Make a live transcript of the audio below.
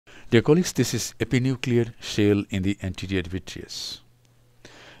Dear colleagues, this is epinuclear shale in the anterior vitreous,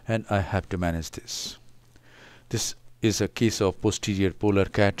 and I have to manage this. This is a case of posterior polar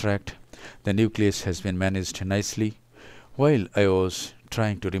cataract. The nucleus has been managed nicely. While I was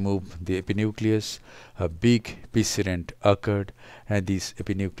trying to remove the epinucleus, a big piscerent occurred, and this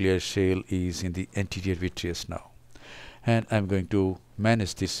epinuclear shale is in the anterior vitreous now. And I'm going to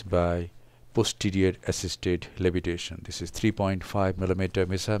manage this by posterior assisted levitation. This is 3.5 millimeter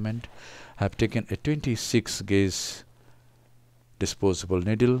measurement. I have taken a 26 gauge disposable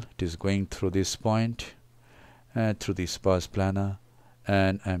needle. It is going through this point and through the pars plana,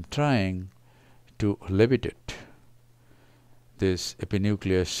 and I'm trying to levitate this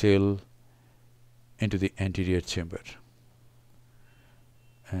epinuclear shale into the anterior chamber,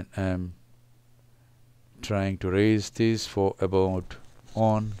 and I'm trying to raise this for about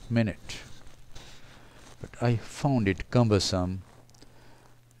 1 minute. But I found it cumbersome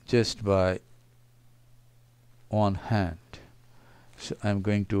just by one hand, so I'm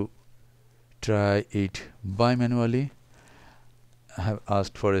going to try it bimanually. I have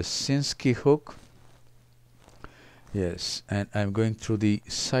asked for a Sinski hook. Yes, and I'm going through the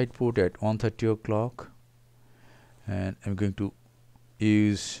side port at 1:30 o'clock, and I'm going to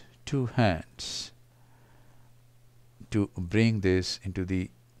use 2 hands to bring this into the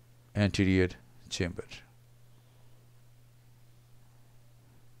anterior chamber.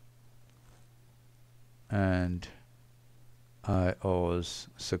 And I was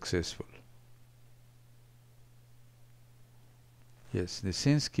successful. Yes, the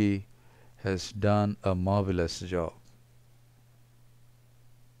Sinski has done a marvelous job.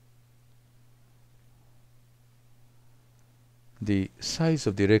 The size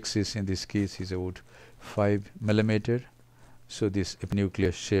of the rhexis in this case is about 5 millimeter, so this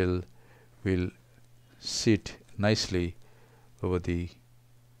epinuclear shell will sit nicely over the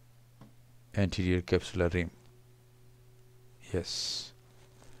anterior capsular rim. Yes,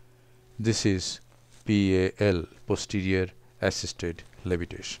 this is PAL, posterior assisted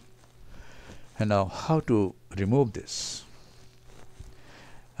levitation. And now how to remove this?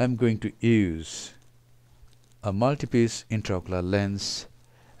 I'm going to use a multi-piece intraocular lens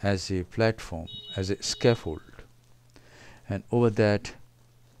as a platform, as a scaffold, and over that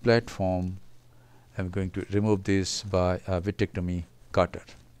platform I'm going to remove this by a vitrectomy cutter.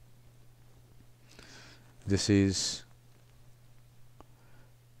 This is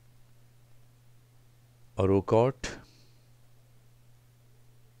a row cut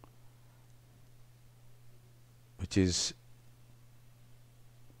which is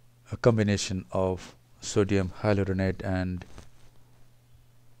a combination of sodium hyaluronate and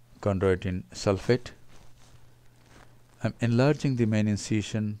chondroitin sulfate. I'm enlarging the main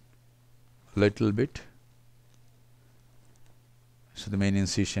incision a little bit, so the main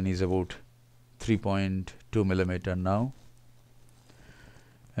incision is about 3.2 millimeter now.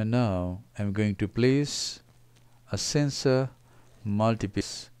 And now I'm going to place a sensor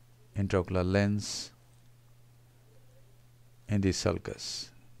multi-piece intraocular lens in the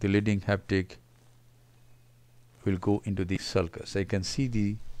sulcus. The leading haptic will go into the sulcus. I can see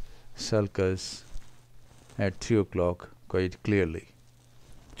the sulcus at 3 o'clock quite clearly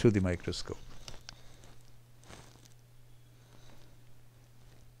through the microscope.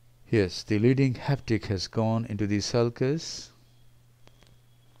 Yes, the leading haptic has gone into the sulcus.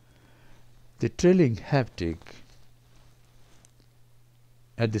 The trailing haptic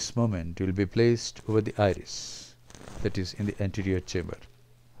at this moment will be placed over the iris, that is in the anterior chamber.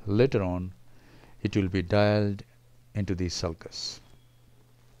 Later on it will be dialed into the sulcus.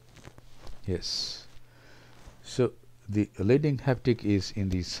 Yes, so the leading haptic is in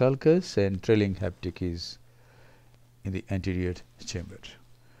the sulcus and trailing haptic is in the anterior chamber.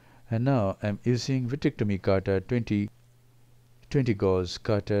 And now I'm using vitrectomy cutter, 20 gauge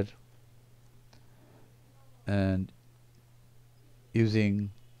cutter, and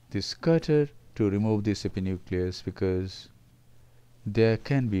using this cutter to remove this epinucleus, because there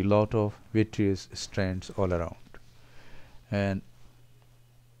can be lot of vitreous strands all around, and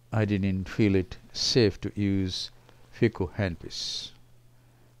I didn't feel it safe to use phaco handpiece.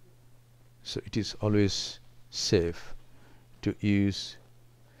 So it is always safe to use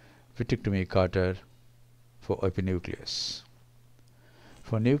vitrectomy cutter for epinucleus.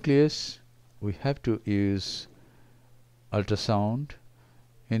 For nucleus we have to use ultrasound.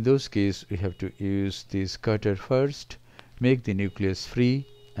 In those cases we have to use this cutter first, make the nucleus free,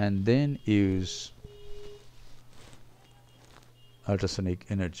 and then use ultrasonic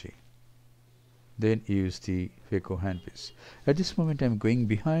energy, then use the phaco handpiece. At this moment I'm going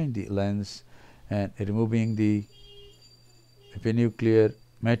behind the lens and removing the epinuclear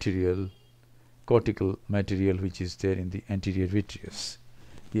material, cortical material, which is there in the anterior vitreous.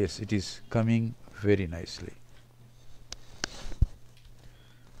 Yes, it is coming very nicely.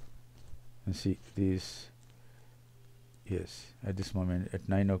 And see this. Yes, at this moment at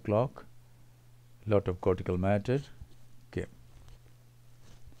 9 o'clock, lot of cortical matter came.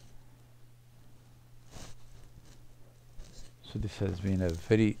 So this has been a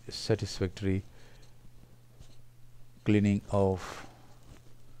very satisfactory cleaning of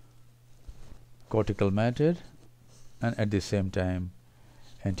cortical matter and at the same time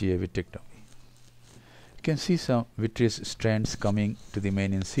anterior vitrectomy. You can see some vitreous strands coming to the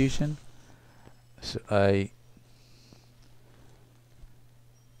main incision. So I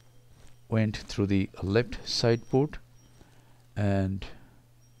went through the left side port and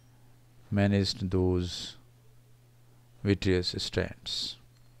managed those vitreous strands.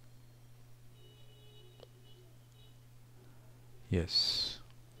 Yes.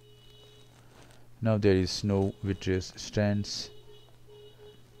 Now there is no vitreous strands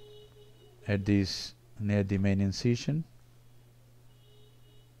at this near the main incision.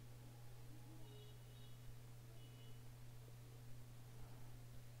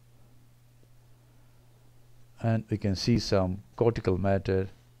 And we can see some cortical matter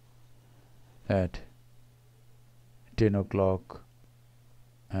at 10 o'clock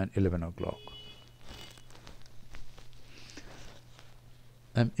and 11 o'clock.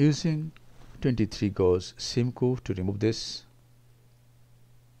 I'm using 23 gauge Simco to remove this.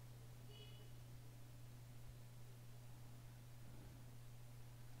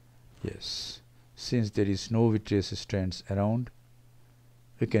 Yes, since there is no vitreous strands around,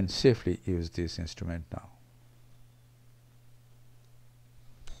 we can safely use this instrument now.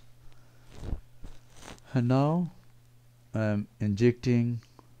 And now I am injecting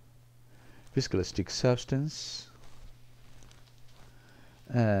viscoelastic substance,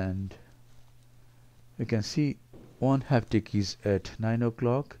 and you can see one haptic is at 9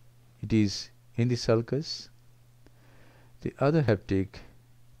 o'clock, it is in the sulcus. The other haptic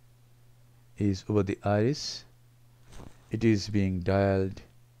is over the iris, it is being dialed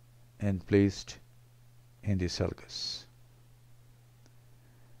and placed in the sulcus.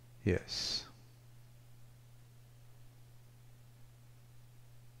 Yes.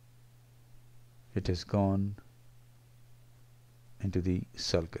 It has gone into the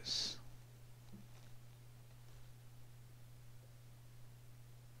sulcus.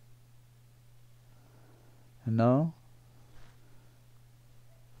 And now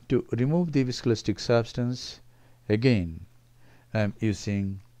to remove the viscoelastic substance, again I am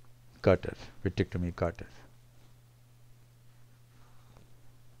using cutter, vitrectomy cutter.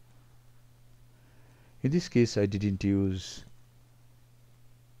 In this case I didn't use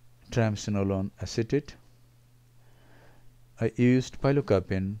triamcinolone acetate. I used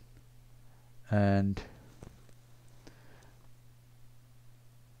pilocarpine and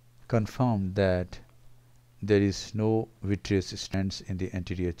confirmed that there is no vitreous strands in the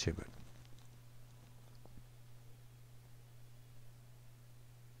anterior chamber.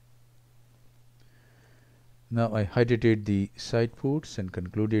 Now I hydrated the side ports and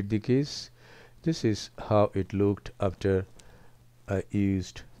concluded the case. This is how it looked after I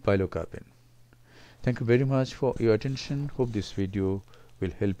used pilocarpine. Thank you very much for your attention. Hope this video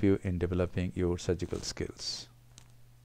will help you in developing your surgical skills.